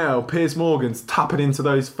Daily Mail, Piers Morgan's tapping into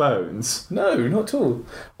those phones? No, not at all.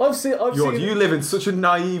 I've seen. You live in such a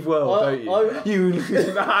naive world, don't you?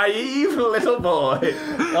 You naive little boy.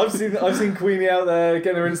 I've seen Queenie out there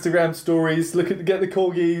getting her Instagram stories. Get the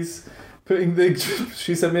corgis, putting the.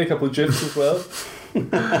 She sent me a couple of gifs as well.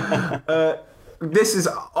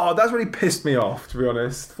 That's really pissed me off, to be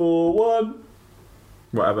honest. 4-1.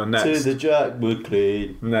 Whatever, next. To the Jack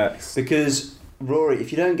Woodley. Next. Because Rory,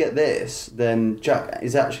 if you don't get this, then Jack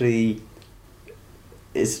is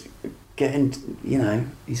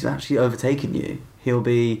getting. He's actually overtaken you. He'll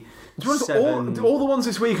be. To be honest, all the ones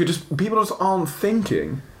this week are just people just aren't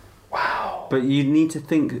thinking. Wow. But you need to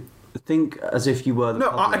think as if you were the.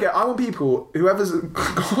 public. I want people, whoever's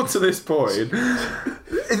got to this point.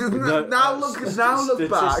 Now look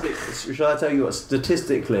back. Shall I tell you what?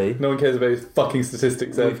 Statistically, No one cares about his fucking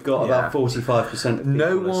statistics. we've got about 45% of people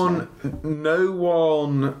No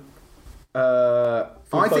one. I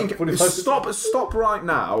think 45%. stop right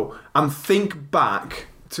now and think back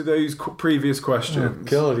to those previous questions.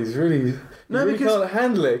 God, he's really. No, really because- can't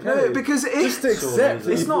handle it. Can No, he? because just accept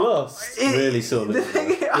that It's you've not- lost. Really sore The loser. thing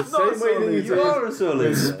is, I'm The not same way that you sore are a sore The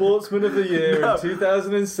loser. Sportsman of the Year No. in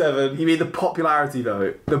 2007. You mean the popularity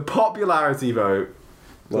vote? The popularity vote.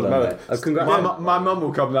 Doesn't Well matter. done, mate. My mum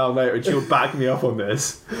will come down later and she'll back me up on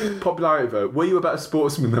this. Popularity vote. Were you a better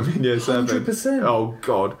sportsman than me in year 7? 100%. Oh,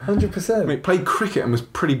 God. 100%. I mean, played cricket and was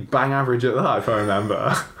pretty bang average at that, if I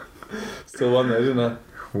remember. Still won though, didn't I?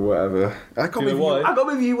 Whatever. I can't Do you know believe why? I can't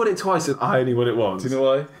believe you won it twice and I only won it once. Do you know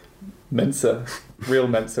why? Mensa. Real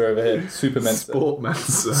Mensa over here. Super Mensa. Sport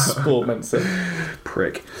Mensa. Sport Mensa.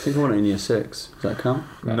 Prick. I think I won it in year 6. Does that count?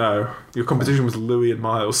 No. Your competition was Louis and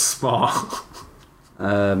Miles Smart.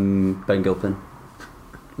 Ben Gilpin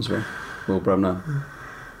as well. Will Bremner.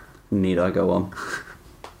 Need I go on?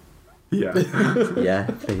 Yeah. Yeah,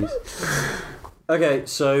 please. Okay,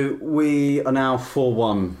 so we are now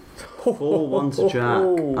 4-1. 4-1 to Jack.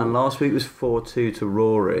 And last week was 4-2 to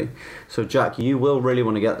Rory. So Jack, you will really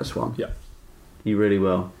want to get this one. Yeah. You really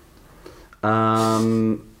will.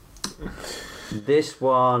 This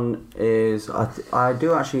one is I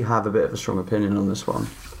do actually have a bit of a strong opinion on this one,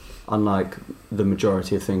 unlike the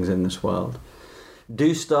majority of things in this world.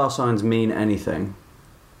 Do star signs mean anything?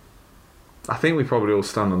 I think we probably all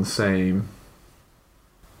stand on the same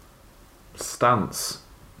stance.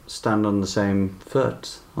 Stand on the same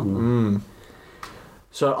foot on them. Mm.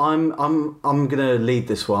 So I'm gonna lead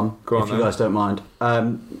this one, Go on if you then. guys don't mind.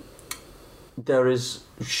 There is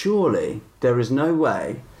no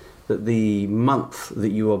way that the month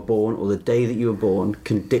that you are born or the day that you are born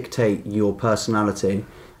can dictate your personality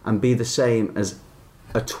and be the same as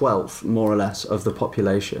a 12th, more or less, of the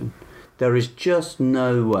population. There is just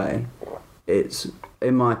no way. It's,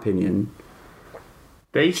 in my opinion,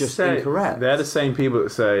 They just say incorrect. they're the same people that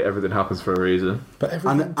say everything happens for a reason. But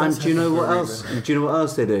everything and do you know what else? Do you know what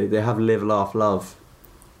else they do? They have live, laugh, love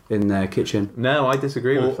in their kitchen, No, I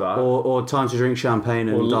disagree with that. or time to drink champagne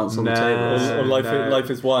and Or dance on the no. tables. Or life, No. life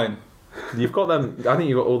is wine. You've got them. I think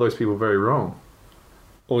you've got all those people very wrong.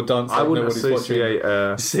 Or dance I like wouldn't nobody's watching.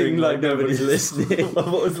 associate. Sing like nobody's listening.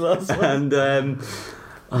 What was the last one?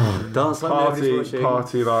 And dance like nobody's watching.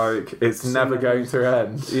 Party like it's Sing never like going to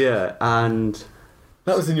end. Yeah, and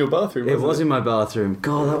That was in your bathroom, it wasn't was in my bathroom.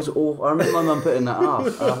 God, that was awful. I remember my mum putting that up.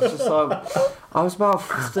 I was just like, I was about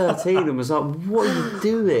 13 and was like, what are you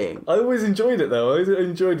doing? I always enjoyed it though. I always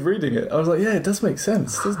enjoyed reading it. I was like, yeah, it does make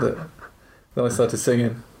sense, doesn't it? Then I started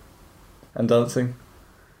singing and dancing,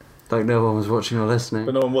 Like no one was watching or listening.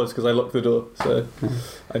 but no one was because I locked the door, so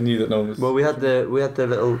I knew that no one was. Well, we had the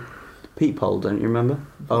little peephole, don't you remember?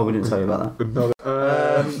 Oh, we didn't tell you about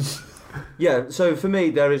that. Yeah, so for me,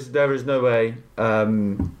 there is no way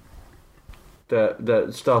that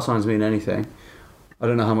star signs mean anything. I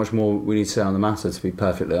don't know how much more we need to say on the matter, to be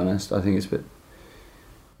perfectly honest. I think it's a bit...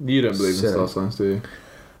 You don't believe in Silly. star signs, do you?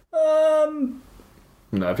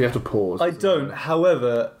 No, if you have to pause. I don't.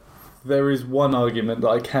 However, there is one argument that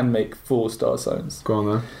I can make for star signs. Go on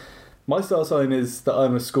then. My star sign is that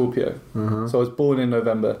I'm a Scorpio. Uh-huh. So I was born in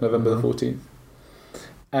November the 14th.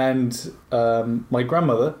 And my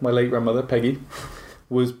grandmother, my late grandmother, Peggy,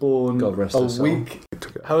 was born God rest a her soul. week.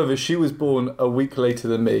 However, she was born a week later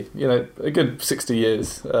than me. You know, a good 60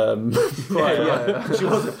 years. Yeah.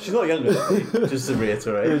 She's not younger than me, just to Yeah,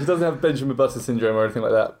 reiterate. she doesn't have Benjamin Button syndrome or anything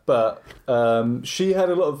like that, but she had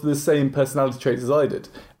a lot of the same personality traits as I did,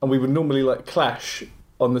 and we would normally like clash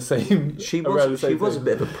on the same. She around the was same a thing.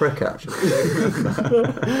 bit of a prick, actually.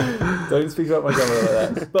 Don't speak about my grandmother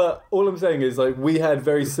like that. But all I'm saying is, like, we had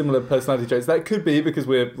very similar personality traits. That could be because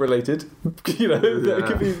we're related, you know. That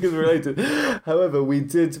could be because we're related. However, we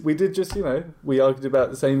did just, you know, we argued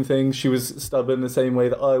about the same thing. She was stubborn the same way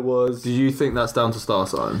that I was. Do you think that's down to star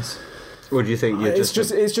signs? Or do you think you're It's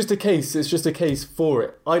just a case. It's just a case for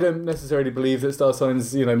it. I don't necessarily believe that star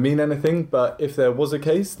signs, you know, mean anything. But if there was a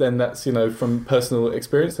case, then that's, you know, from personal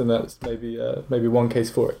experience, and that's maybe one case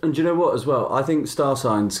for it. And do you know what, as well? I think star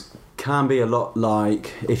signs can be a lot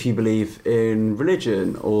like if you believe in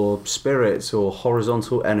religion or spirits or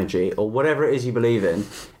horizontal energy or whatever it is you believe in.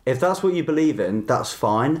 If that's what you believe in, that's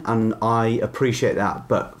fine, and I appreciate that.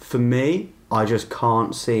 But for me, I just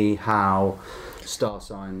can't see how star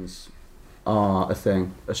signs are a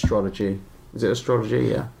thing. Astrology. Is it astrology?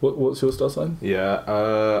 Yeah. What's your star sign? Yeah,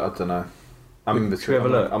 I don't know. I'm in Should we have a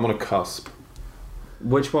between. look? I'm on a cusp.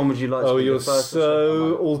 Which one would you like to Oh, be you're the first or so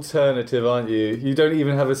second one? alternative, aren't you? You don't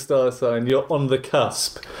even have a star sign. You're on the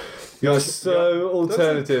cusp. You're so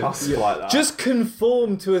alternative. Cusp like that. Just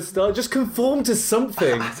conform to a star. Just conform to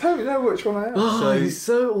something. I don't know which one I am. Oh, So- he's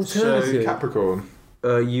so alternative. Capricorn.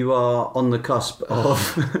 You are on the cusp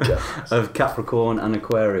of of Capricorn and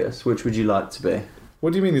Aquarius. Which would you like to be?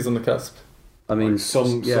 What do you mean he's on the cusp? I mean, Like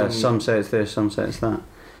some- some say it's this, some say it's that.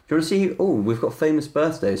 Do you want to see? Oh, we've got famous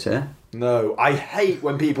birthdays here. No, I hate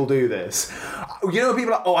when people do this. You know,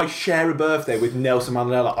 people are like, oh, I share a birthday with Nelson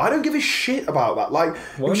Mandela. I don't give a shit about that. Like,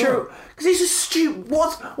 Why because he's a stupid.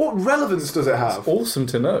 What relevance does it have? Awesome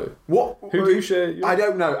to know. What? Who do you share? Your... I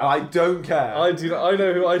don't know. I don't care. I do. I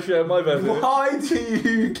know who I share my birthday with. Why do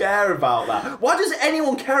you care about that? Why does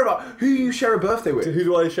anyone care about who you share a birthday with? Who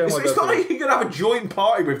do I share my It's birthday not like you're going to have a joint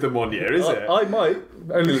party with them one year, is with? it? I might.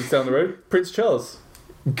 Only lives down the road. Prince Charles.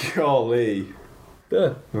 Golly.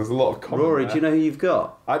 Yeah. There's a lot of comment Rory, there. do you know who you've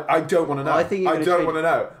got? I don't want to know. I think you're I gonna don't change- want to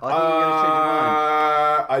know. I think you're gonna change your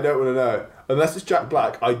mind. I don't want to know. Unless it's Jack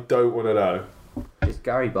Black, I don't want to know. It's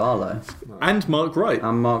Gary Barlow And Mark Wright.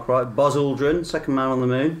 and Mark Wright. Buzz Aldrin, second man on the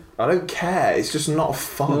moon. I don't care. It's just not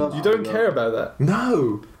fun. You don't care about that.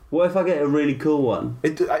 No. What if I get a really cool one?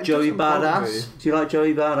 It Joey doesn't bother Badass. Do you like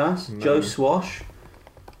Joey Badass? No. Joe Swash. me.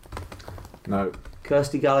 No.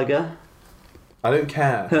 Kirsty Gallagher. I don't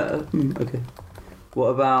care. Okay. What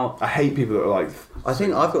about? I hate people that are like. I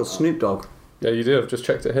think I've got Snoop Dogg. Yeah, you do. I've just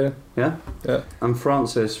checked it here. Yeah. Yeah. And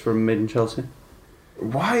Francis from Mid and Chelsea.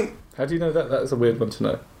 Why? How do you know that? That's a weird one to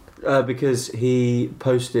know. Because he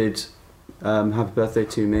posted "Happy Birthday"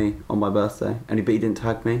 to me on my birthday, but he didn't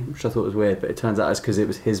tag me, which I thought was weird. But it turns out it's because it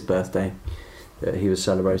was his birthday that he was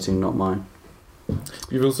celebrating, not mine.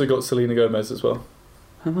 You've also got Selena Gomez as well.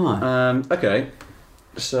 Have I? Okay.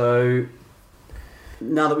 So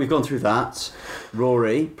now that we've gone through that,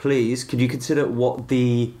 Rory, please, could you consider what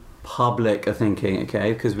the public are thinking?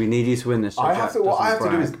 Okay, because we need you to win this. So I have to. What I have to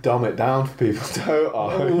do is dumb it down for people, don't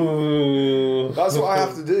I? Ooh. That's what I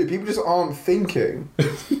have to do. People just aren't thinking.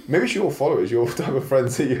 Maybe it's your followers, your type of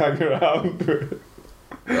friends that you hang around with.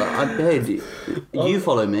 Hey, you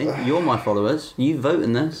follow me. You're my followers. You vote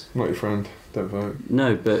in this. Not your friend. Don't vote.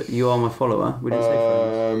 No, but you are my follower. We didn't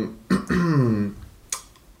say friends.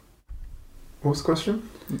 What's the question?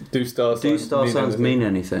 Do star Do star signs anything? mean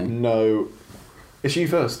anything? No. It's you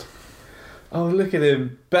first. Oh, look at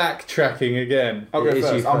him backtracking again. I'll It go is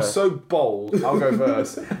you first. I'm first. so bold. I'll go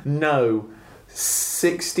first. No.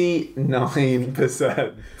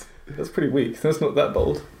 69%. That's pretty weak. That's not that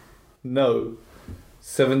bold. No.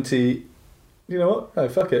 70. You know what? No,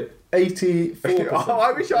 fuck it. 84%. Oh,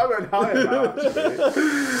 I wish I went higher now,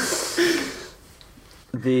 actually.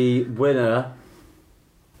 The winner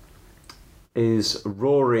is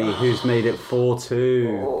Rory, who's made it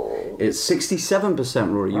 4-2. It's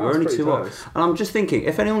 67%, Rory. You were That's only pretty 2 off. close. And I'm just thinking,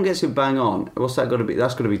 if anyone gets it bang on, what's that got to be?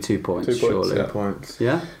 That's got to be 2 points, 2 points, surely. yeah. Points.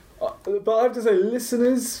 Yeah? But I have to say,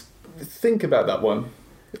 listeners, think about that one.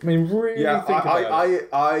 I mean, really Yeah, think about it.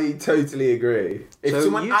 I totally agree. If So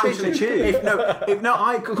someone you changed the actually,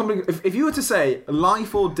 tune. if you were to say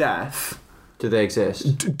life or death, Do they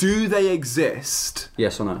exist? do they exist?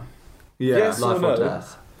 Yes or no? Yeah. Yes. Life or or no?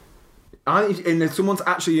 death? And if someone's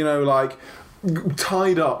actually, like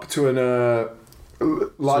tied up to an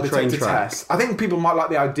lie train detector track. test, I think people might like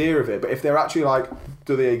the idea of it. But if they're actually like,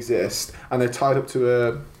 do they exist? And they're tied up to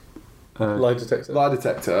a Lie detector. lie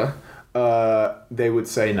detector, they would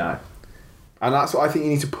say no. And that's what I think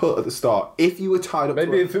you need to put at the start. If you were tied up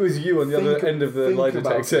Maybe to if it was you on the other Think- end of the think lie about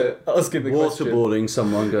detector asking the question. Waterboarding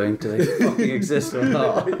someone going, do they fucking exist or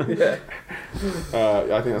not? Yeah.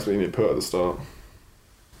 I think that's what you need to put at the start.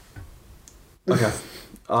 Okay.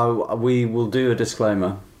 We will do a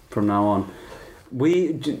disclaimer from now on.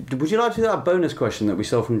 Would you like to do that bonus question that we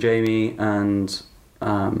saw from Jamie and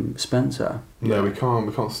Spencer? No, we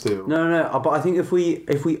can't steal. No. But I think if we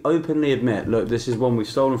openly admit, look, this is one we've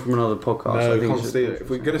stolen from another podcast. No, I we think can't steal it. If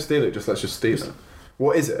we're going to steal it, let's just steal it.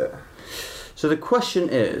 What is it? So the question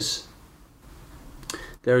is,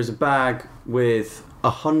 there is a bag with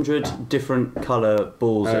 100 different colour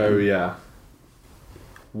balls Oh, in. yeah.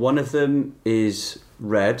 One of them is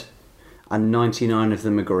red, and 99 of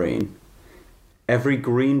them are green. Every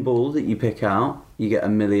green ball that you pick out, you get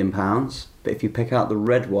 £1 million. But if you pick out the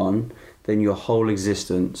red one, then your whole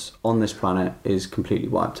existence on this planet is completely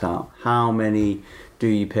wiped out. How many do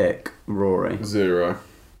you pick, Rory? 0.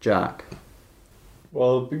 Jack?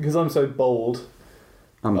 Well, because I'm so bold,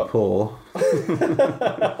 I'm poor.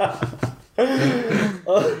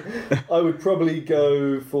 I would probably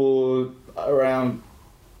go for around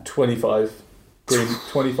 25 green,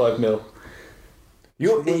 25 mil.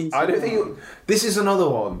 I don't think this is another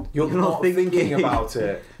one. You're not thinking thinking. about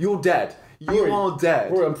it. You're dead. You Rory, are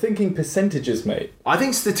dead. Rory, I'm thinking percentages, mate. I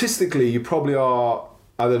think statistically you probably are,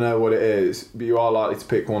 I don't know what it is, but you are likely to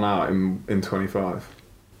pick one out in 25.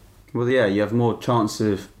 Well, yeah, you have more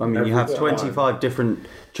chances. I mean, you have Every 25 different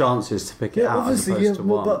chances to pick it out as opposed to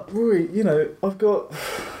one. but Rory, I've got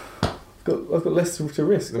less to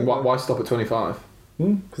risk. Then why stop at 25?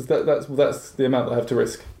 Because that's the amount that I have to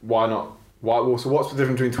risk. Why not? So what's the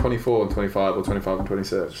difference between 24 and 25 or 25 and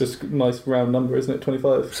 26? It's just a nice round number, isn't it?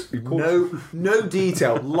 25. No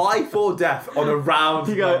detail. Life or death on a round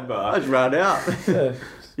number. I'd round it up. Yeah.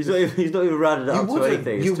 He's not even rounded it up to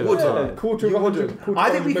anything. It's You to wouldn't. Quarter of 100. I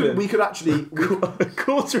think we could actually. a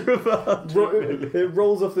quarter of a... It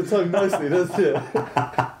rolls off the tongue nicely, doesn't it?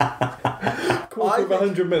 Quarter of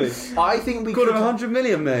 100 million. I think we Quarter could. of 100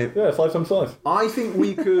 million, mate. Yeah, 5 times 5. I think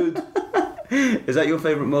we could. Is that your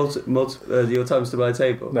favourite your times to buy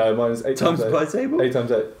table? No, mine's 8 Times times to 8. buy table? 8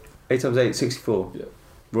 times 8. 8 times 8, 64. Yeah.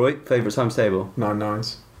 Roy, favourite times table? 9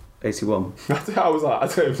 nines. 81. How was that? I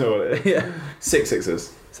don't even know what it is. Yeah. 6 sixes.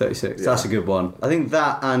 36. Yeah. That's a good one. I think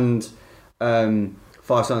that and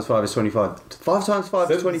 5 times 5 is 25. 5 times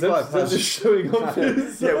 5 is 25. That's just showing off.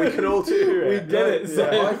 Yeah, we can all do it. We get it. So.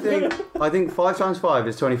 I think 5 times 5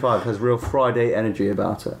 is 25 has real Friday energy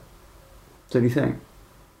about it. Don't you think?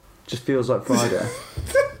 just feels like Friday.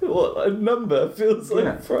 What a number feels like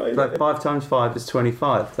Yeah. Friday. Like 5 times 5 is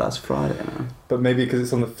 25. That's Friday now. But maybe because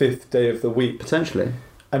it's on the 5th day of the week, Potentially.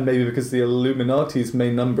 and maybe because the Illuminati's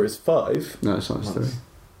main number is 5, No, it's not. It's 3.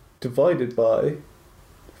 divided by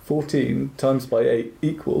 14 times by 8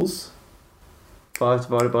 equals 5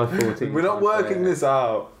 divided by 14. We're not working this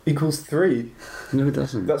out. 3. No, it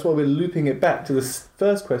doesn't. That's why we're looping it back to the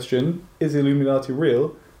first question: is the Illuminati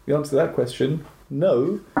real? The answer to that question: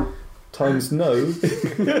 no. Times no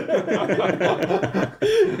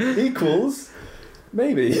equals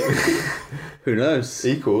maybe. Who knows?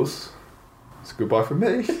 Equals. It's a goodbye from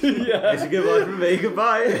me. Yeah. It's a goodbye from me.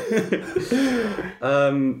 Goodbye.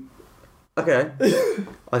 Okay.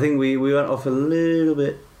 I think we went off a little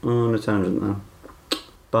bit on a tangent now.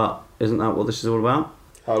 But isn't that what this is all about?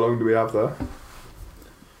 How long do we have there?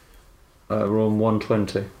 We're on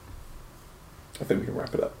 120. I think we can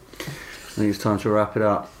wrap it up. I think it's time to wrap it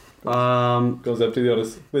up. Goes up to the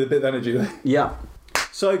honest with a bit of energy. Yeah.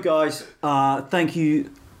 So, guys, thank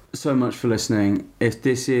you so much for listening. If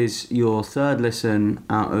this is your 3rd listen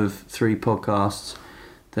out of 3 podcasts,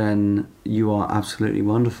 then you are absolutely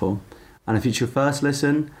wonderful. And if it's your 1st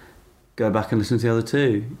listen, go back and listen to the other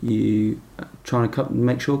 2. You trying to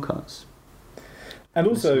make shortcuts. And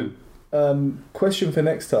also, question for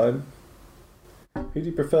next time: who do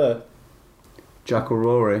you prefer? Jack or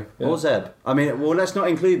Rory Yeah. or Zeb? I mean, well, let's not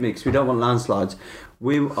include me because we don't want landslides.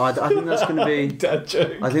 I think that's going to be. Dad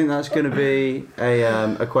joke. I think that's going to be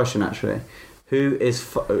a question actually. Who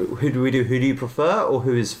do we do? Who do you prefer, or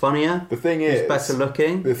who is funnier? The thing Who's is. better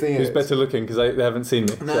looking? The thing Who's is. better looking? Because they haven't seen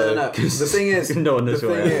me. No. The thing is. No one the knows thing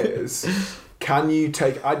who I am. is. Can you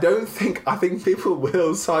take? I think people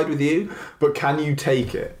will side with you, but can you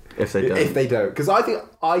take it If they don't. If they don't, because I think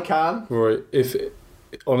I can. Right.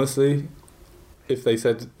 Honestly, if they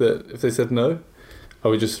said no, I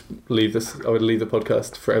would just leave this. I would leave the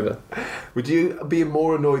podcast forever. Would you be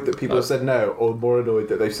more annoyed that people have said no, or more annoyed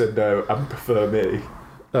that they've said no and prefer me?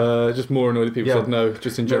 Just more annoyed that people Yeah. said no,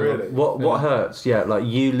 just in general. Really? What hurts? Yeah, like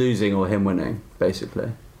you losing or him winning,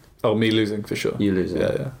 basically. Oh, me losing for sure. You losing.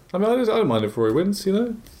 Yeah. I mean, I don't mind if Rory wins. You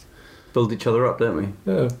know. Build each other up, don't we?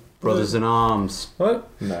 Yeah. Brothers in arms. Right.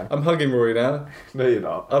 No. I'm hugging Rory now. No, you're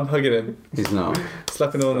not. I'm hugging him, He's not.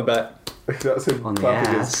 slapping him on the back. That's him On the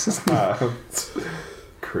clapping ass. his hands.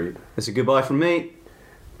 Creep. It's a goodbye from me.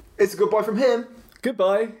 It's a goodbye from him.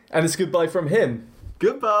 Goodbye, and it's goodbye from him,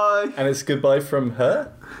 Goodbye. and it's goodbye from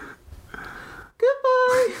her.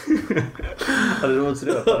 Goodbye. I don't know what to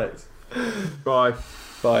do about it. Bye.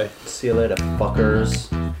 Bye. See you later, fuckers.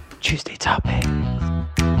 Tuesday topics.